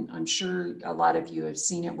done, and I'm sure a lot of you have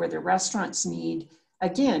seen it, where the restaurants need,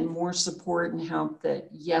 again, more support and help that,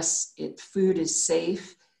 yes, food is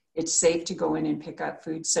safe. It's safe to go in and pick up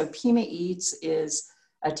food. So Pima Eats is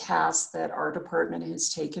a task that our department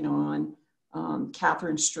has taken on.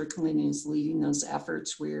 Catherine Strickland is leading those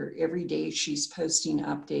efforts where every day she's posting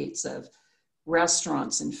updates of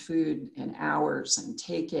restaurants and food and hours and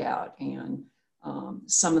takeout and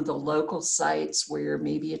some of the local sites where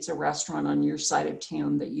maybe it's a restaurant on your side of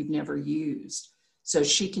town that you've never used. So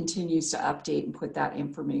she continues to update and put that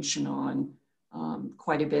information on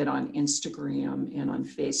quite a bit on Instagram and on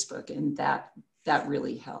Facebook, and that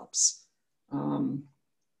really helps.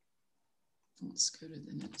 Let's go to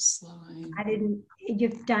the next slide.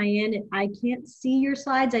 Diane, I can't see your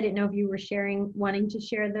slides. I didn't know if you were wanting to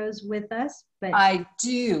share those with us, but I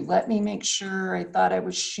do. Let me make sure. I thought I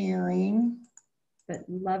was sharing. But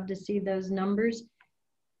love to see those numbers.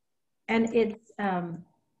 And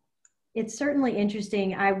it's certainly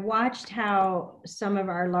interesting. I watched how some of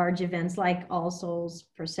our large events like All Souls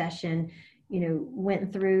Procession,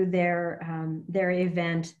 went through their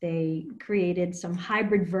event. They created some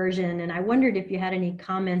hybrid version. And I wondered if you had any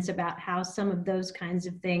comments about how some of those kinds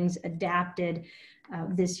of things adapted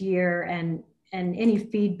this year, and any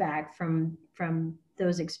feedback from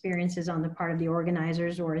those experiences on the part of the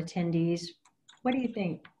organizers or attendees. What do you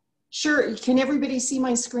think? Sure. Can everybody see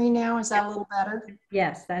my screen now? Is that a little better?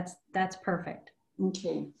 Yes, that's perfect.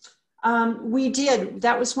 Okay. We did.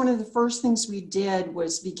 That was one of the first things we did,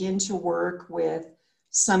 was begin to work with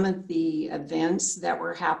some of the events that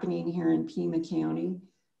were happening here in Pima County.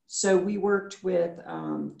 So we worked with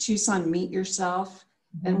Tucson Meet Yourself,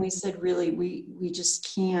 and we said, really, we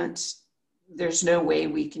just can't, there's no way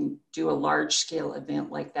we can do a large scale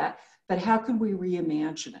event like that, but how could we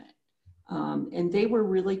reimagine it? And they were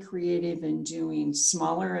really creative in doing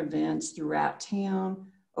smaller events throughout town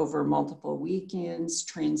over multiple weekends,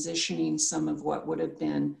 transitioning some of what would have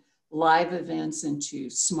been live events into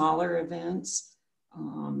smaller events.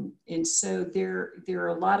 And so there are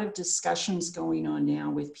a lot of discussions going on now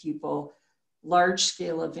with people, large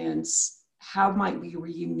scale events, how might we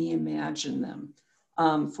reimagine them?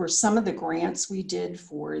 For some of the grants we did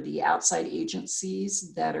for the outside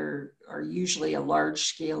agencies that are usually a large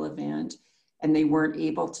scale event, and they weren't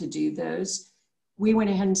able to do those, we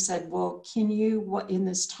went ahead and said, well, can you, in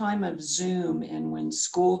this time of Zoom and when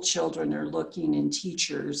school children are looking, and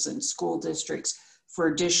teachers and school districts for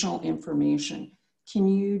additional information, can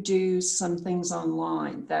you do some things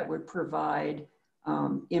online that would provide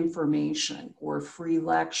information or free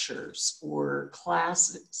lectures or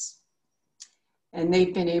classes? And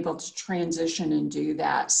they've been able to transition and do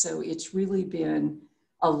that. So it's really been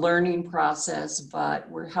a learning process, but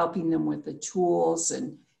we're helping them with the tools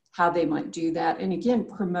and how they might do that. And again,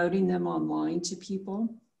 promoting them online to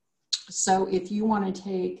people. So if you want to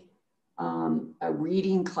take a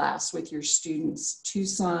reading class with your students,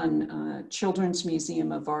 Tucson Children's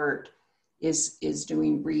Museum of Art is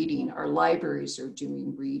doing reading. Our libraries are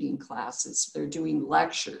doing reading classes. They're doing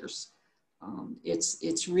lectures.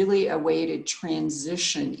 It's really a way to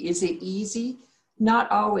transition. Is it easy?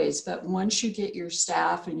 Not always, but once you get your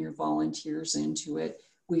staff and your volunteers into it,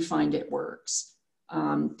 we find it works.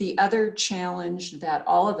 The other challenge that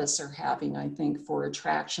all of us are having, I think, for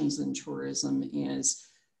attractions and tourism is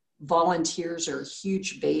volunteers are a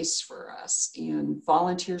huge base for us. And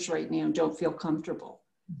volunteers right now don't feel comfortable.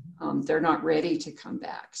 They're not ready to come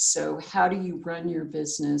back. So how do you run your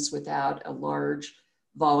business without a large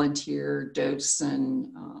volunteer docent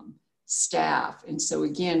staff? And so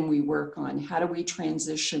again, we work on how do we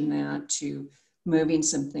transition that to moving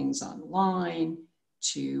some things online,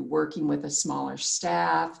 to working with a smaller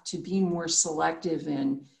staff, to be more selective.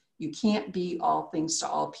 And you can't be all things to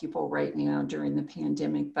all people right now during the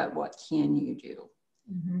pandemic, but what can you do?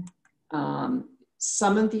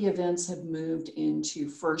 Some of the events have moved into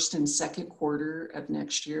first and second quarter of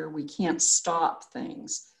next year. We can't stop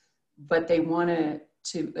things, but they want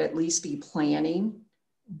to at least be planning.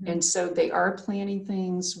 And so they are planning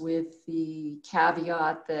things with the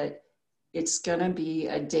caveat that it's going to be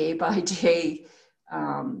a day by day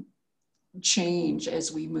change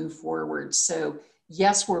as we move forward. So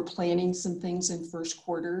yes, we're planning some things in first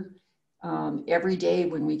quarter. Every day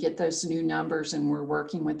when we get those new numbers and we're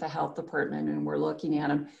working with the health department and we're looking at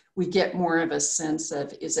them, we get more of a sense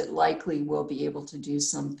of, is it likely we'll be able to do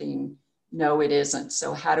something? No, it isn't.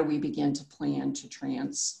 So how do we begin to plan to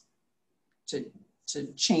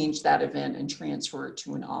change that event and transfer it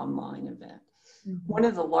to an online event? One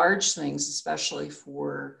of the large things, especially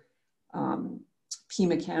for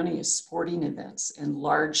Pima County, is sporting events and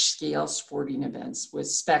large scale sporting events with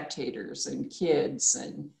spectators and kids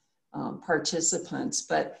and participants.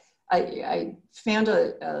 But I found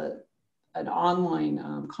an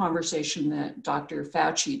online conversation that Dr.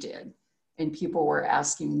 Fauci did, and people were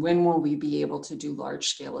asking, when will we be able to do large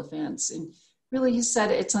scale events? And really, he said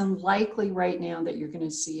it's unlikely right now that you're going to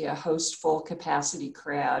see a host full capacity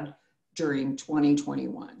crowd during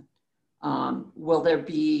 2021. Will there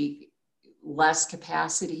be less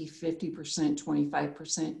capacity, 50%,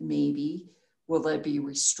 25%? Maybe. Will there be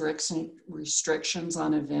restrictions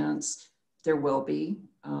on events? There will be.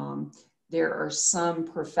 There are some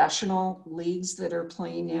professional leagues that are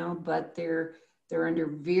playing now, but they're under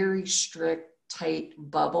very strict, tight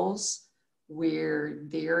bubbles where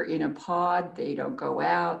they're in a pod, they don't go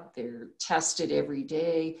out, they're tested every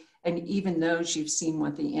day. And even those, you've seen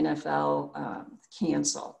what the NFL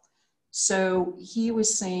cancel. So he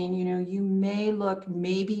was saying, you know, you may look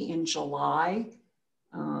maybe in July,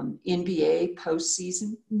 NBA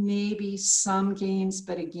postseason, maybe some games,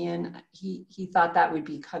 but again, he thought that would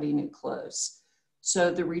be cutting it close.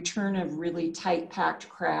 So the return of really tight packed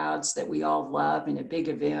crowds that we all love in a big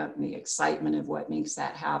event and the excitement of what makes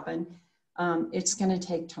that happen, it's going to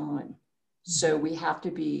take time. So we have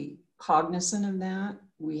to be cognizant of that.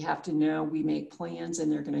 We have to know we make plans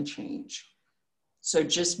and they're going to change. So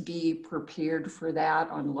just be prepared for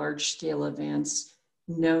that on large scale events.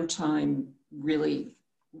 No time really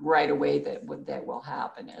right away that will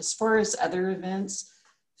happen. As far as other events,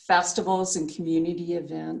 festivals and community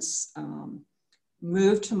events,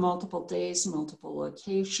 move to multiple days, multiple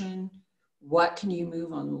location. What can you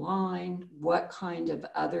move online? What kind of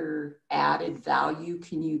other added value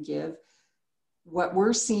can you give? What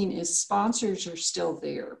we're seeing is sponsors are still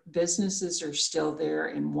there. Businesses are still there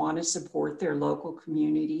and want to support their local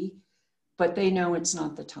community, but they know it's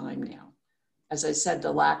not the time now. As I said,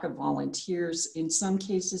 the lack of volunteers, in some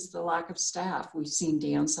cases, the lack of staff. We've seen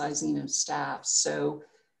downsizing of staff. So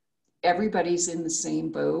everybody's in the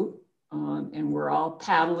same boat, and we're all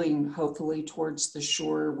paddling, hopefully, towards the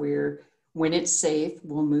shore where when it's safe,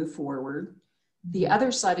 we'll move forward. The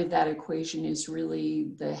other side of that equation is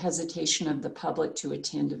really the hesitation of the public to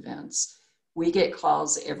attend events. We get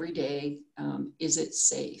calls every day, is it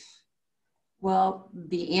safe? Well,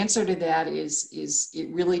 the answer to that is it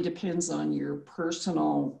really depends on your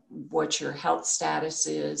personal, what your health status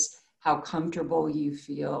is, how comfortable you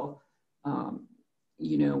feel,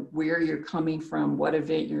 you know, where you're coming from, what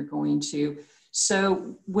event you're going to.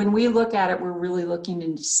 So when we look at it, we're really looking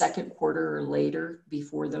into second quarter or later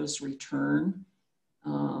before those return.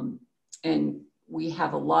 And we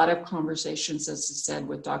have a lot of conversations, as I said,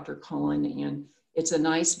 with Dr. Cullen, and it's a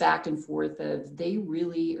nice back and forth of they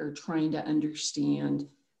really are trying to understand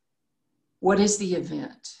what is the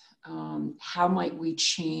event? How might we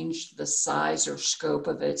change the size or scope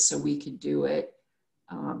of it so we could do it?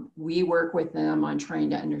 We work with them on trying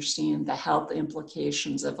to understand the health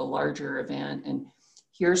implications of a larger event. And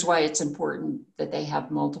here's why it's important that they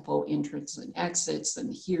have multiple entrances and exits.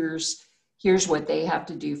 And here's what they have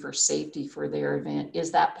to do for safety for their event.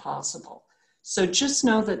 Is that possible? So just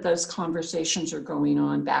know that those conversations are going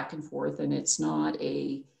on back and forth, and it's not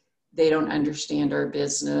they don't understand our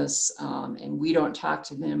business, and we don't talk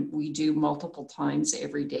to them. We do multiple times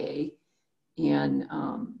every day. and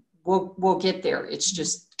we'll get there. It's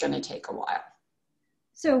just going to take a while.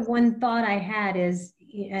 So one thought I had is,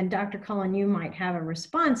 and Dr. Cullen, you might have a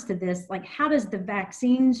response to this, like how does the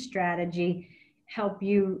vaccine strategy help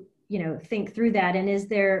you, think through that? And is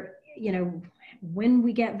there, when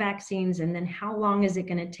we get vaccines, and then how long is it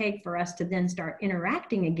going to take for us to then start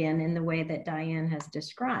interacting again in the way that Diane has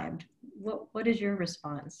described? What is your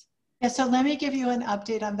response? Yeah, so let me give you an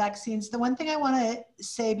update on vaccines. The one thing I want to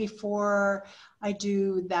say before I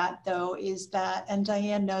do that, though, is that, and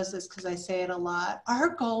Diane knows this because I say it a lot,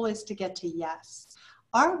 our goal is to get to yes.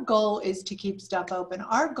 Our goal is to keep stuff open.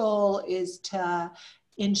 Our goal is to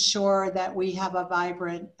ensure that we have a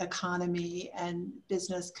vibrant economy and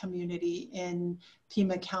business community in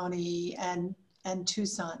Pima County and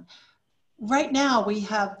Tucson. Right now, we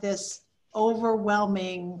have this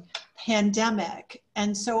overwhelming pandemic.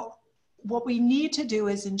 And so what we need to do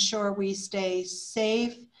is ensure we stay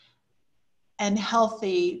safe and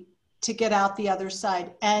healthy to get out the other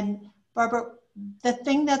side. And Barbara, the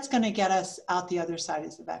thing that's going to get us out the other side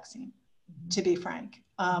is the vaccine, to be frank.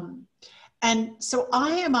 And so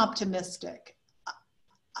I am optimistic.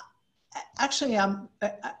 Actually, I'm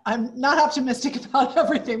not optimistic about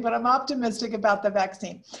everything, but I'm optimistic about the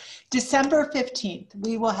vaccine. December 15th,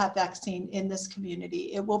 we will have vaccine in this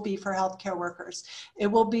community. It will be for healthcare workers. It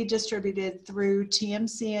will be distributed through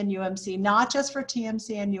TMC and UMC, not just for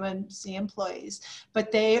TMC and UMC employees,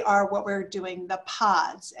 but they are what we're doing, the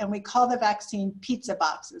pods. And we call the vaccine pizza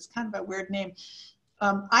boxes, kind of a weird name.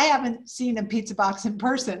 I haven't seen a pizza box in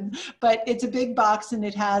person, but it's a big box and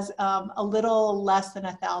it has a little less than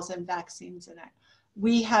 1,000 vaccines in it.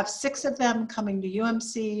 We have 6 of them coming to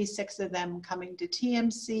UMC, 6 of them coming to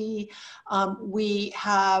TMC. We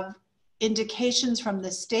have indications from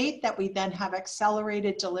the state that we then have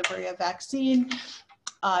accelerated delivery of vaccine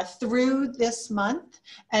through this month.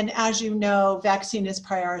 And as you know, vaccine is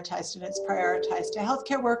prioritized, and it's prioritized to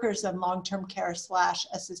healthcare workers and long-term care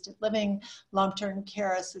 / assisted living. Long-term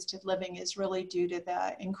care assisted living is really due to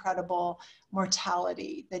the incredible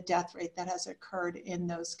mortality, the death rate that has occurred in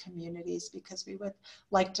those communities, because we would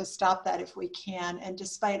like to stop that if we can. And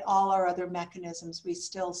despite all our other mechanisms, we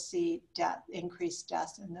still see increased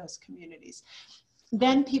deaths in those communities.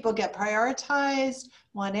 Then people get prioritized,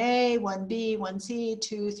 1A, 1B, 1C,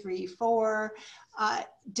 2, 3, 4,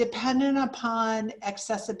 dependent upon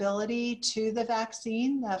accessibility to the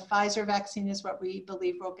vaccine. The Pfizer vaccine is what we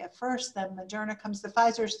believe we'll get first, then Moderna comes. The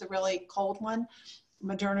Pfizer is the really cold one.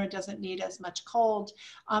 Moderna doesn't need as much cold.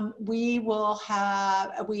 We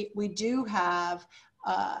do have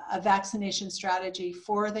a vaccination strategy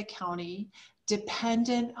for the county,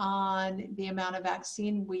 dependent on the amount of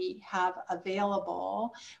vaccine we have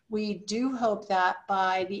available. We do hope that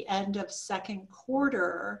by the end of second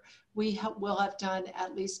quarter, we will have done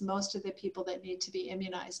at least most of the people that need to be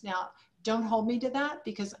immunized. Now, don't hold me to that,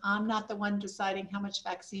 because I'm not the one deciding how much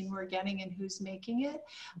vaccine we're getting and who's making it.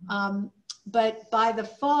 But by the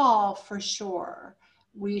fall, for sure,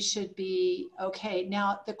 we should be okay.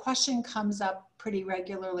 Now, the question comes up pretty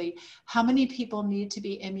regularly. How many people need to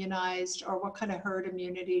be immunized, or what kind of herd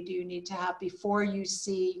immunity do you need to have before you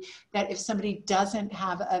see that if somebody doesn't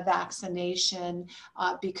have a vaccination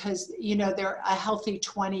because, they're a healthy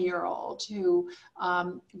 20-year-old who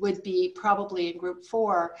would be probably in group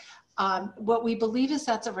 4, what we believe is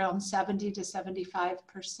that's around 70 to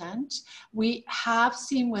 75%. We have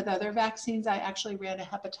seen with other vaccines, I actually ran a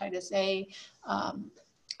hepatitis A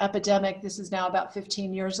epidemic. This is now about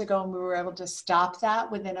 15 years ago, and we were able to stop that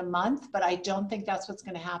within a month, but I don't think that's what's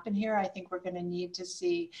going to happen here. I think we're going to need to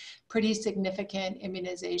see pretty significant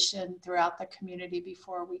immunization throughout the community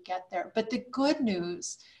before we get there. But the good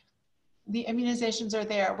news, the immunizations are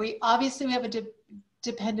there. We obviously have a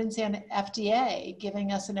dependency on FDA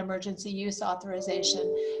giving us an emergency use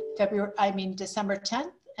authorization December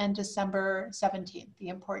 10th and December 17th, the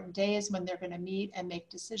important days when they're going to meet and make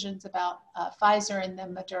decisions about Pfizer and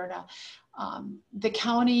then Moderna. The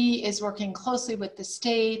county is working closely with the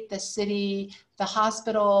state, the city, the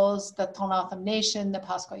hospitals, the Tohono Nation, the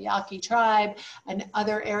Pascua Yaqui tribe, and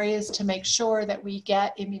other areas to make sure that we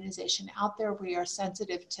get immunization out there. We are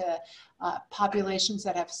sensitive to populations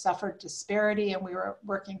that have suffered disparity, and we were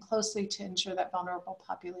working closely to ensure that vulnerable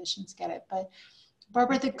populations get it. But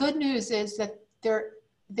Barbara, the good news is that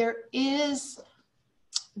there is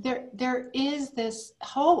this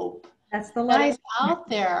hope that's the light that is out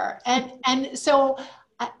there. And so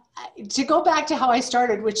to go back to how I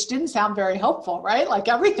started, which didn't sound very hopeful, right? Like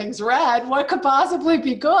everything's red, what could possibly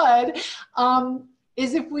be good?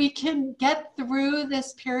 Is if we can get through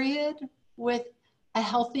this period with a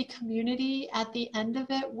healthy community at the end of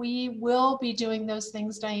it, we will be doing those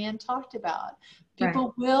things Diane talked about.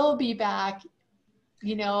 People will be back,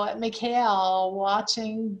 you know, at McHale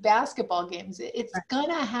watching basketball games. It's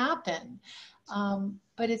gonna happen.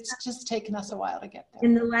 But it's just taken us a while to get there.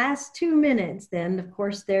 In the last 2 minutes, then, of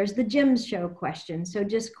course, there's the gym show question. So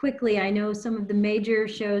just quickly, I know some of the major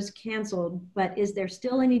shows canceled, but is there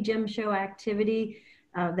still any gym show activity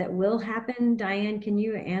that will happen? Diane, can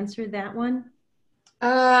you answer that one?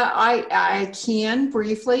 I can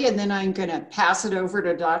briefly, and then I'm going to pass it over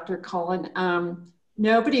to Dr. Cullen.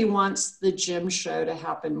 Nobody wants the gym show to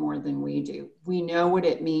happen more than we do. We know what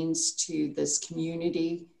it means to this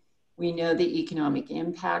community. We know the economic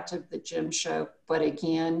impact of the gym show, but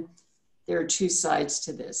again, there are two sides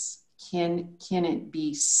to this. Can it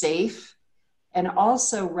be safe? And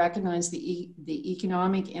also recognize the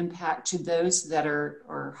economic impact to those that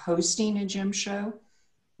are hosting a gym show.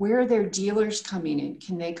 Where are their dealers coming in?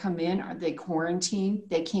 Can they come in? Are they quarantined?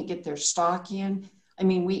 They can't get their stock in. I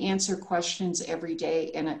mean, we answer questions every day,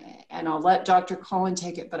 and I'll let Dr. Cullen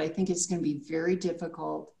take it, but I think it's going to be very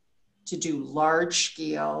difficult to do large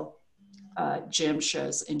scale gym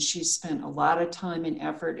shows. And she spent a lot of time and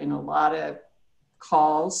effort and a lot of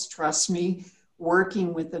calls, trust me,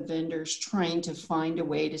 working with the vendors, trying to find a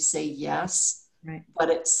way to say yes. Right. But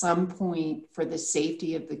at some point, for the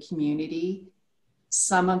safety of the community,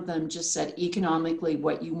 some of them just said, economically,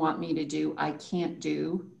 what you want me to do, I can't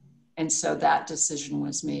do. And so that decision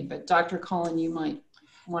was made. But Dr. Cullen, you might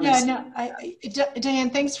want to. Yeah, no, Diane,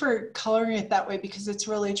 thanks for coloring it that way, because it's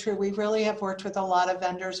really true. We really have worked with a lot of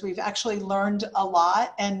vendors. We've actually learned a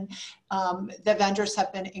lot, and the vendors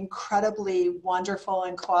have been incredibly wonderful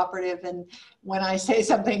and cooperative. And when I say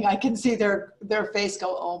something, I can see their face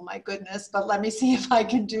go, oh my goodness, but let me see if I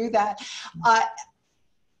can do that.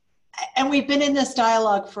 And we've been in this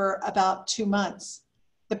dialogue for about 2 months.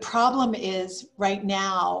 The problem is right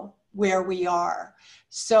now where we are.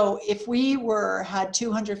 So if we had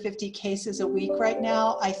 250 cases a week right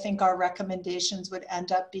now, I think our recommendations would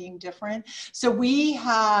end up being different. So we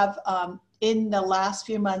have, in the last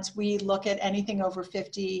few months, we look at anything over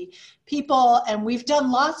 50 people, and we've done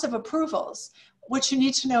lots of approvals. What you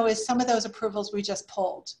need to know is some of those approvals we just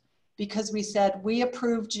pulled, because we said, we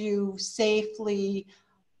approved you safely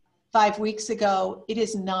 5 weeks ago. It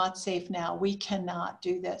is not safe now. We cannot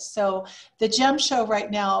do this. So the gem show right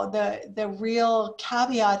now, the real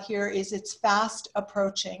caveat here is it's fast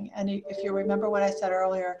approaching. And if you remember what I said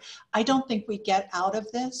earlier, I don't think we get out of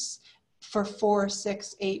this for 4,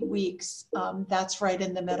 6, 8 weeks. That's right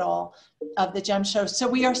in the middle of the gem show. So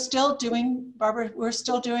we are still doing, Barbara, we're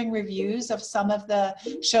still doing reviews of some of the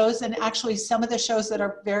shows, and actually some of the shows that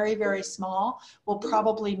are very, very small will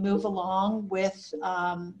probably move along with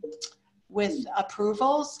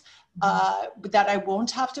approvals that I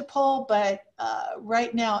won't have to pull. But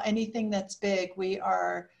right now, anything that's big, we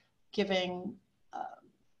are giving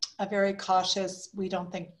a very cautious, we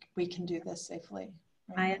don't think we can do this safely.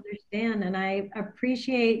 I understand, and I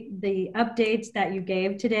appreciate the updates that you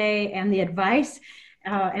gave today and the advice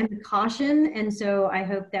and the caution. And so I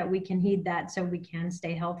hope that we can heed that so we can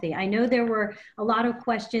stay healthy. I know there were a lot of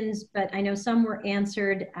questions, but I know some were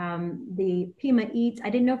answered. The Pima Eats, I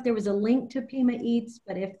didn't know if there was a link to Pima Eats,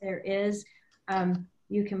 but if there is,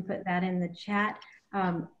 you can put that in the chat.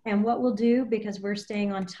 And what we'll do, because we're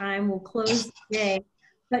staying on time, we'll close the day.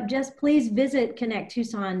 But just please visit Connect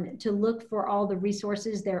Tucson to look for all the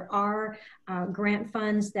resources. There are grant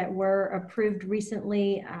funds that were approved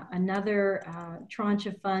recently, another tranche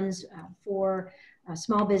of funds for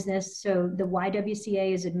small business. So the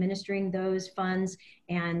YWCA is administering those funds,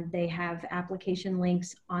 and they have application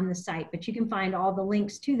links on the site. But you can find all the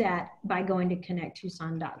links to that by going to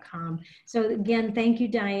connecttucson.com. So again, thank you,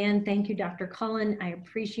 Diane. Thank you, Dr. Cullen. I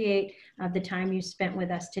appreciate the time you spent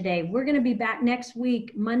with us today. We're going to be back next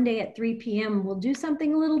week, Monday at 3 p.m. We'll do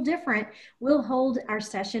something a little different. We'll hold our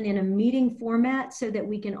session in a meeting format so that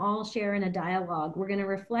we can all share in a dialogue. We're going to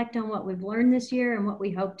reflect on what we've learned this year and what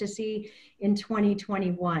we hope to see in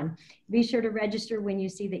 2021. Be sure to register when you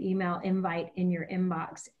see the email invite in your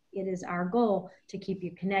inbox. It is our goal to keep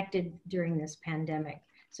you connected during this pandemic.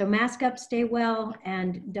 So mask up, stay well,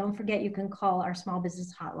 and don't forget you can call our small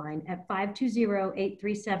business hotline at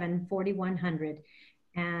 520-837-4100.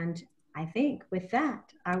 And I think with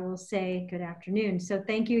that, I will say good afternoon. So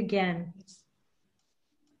thank you again.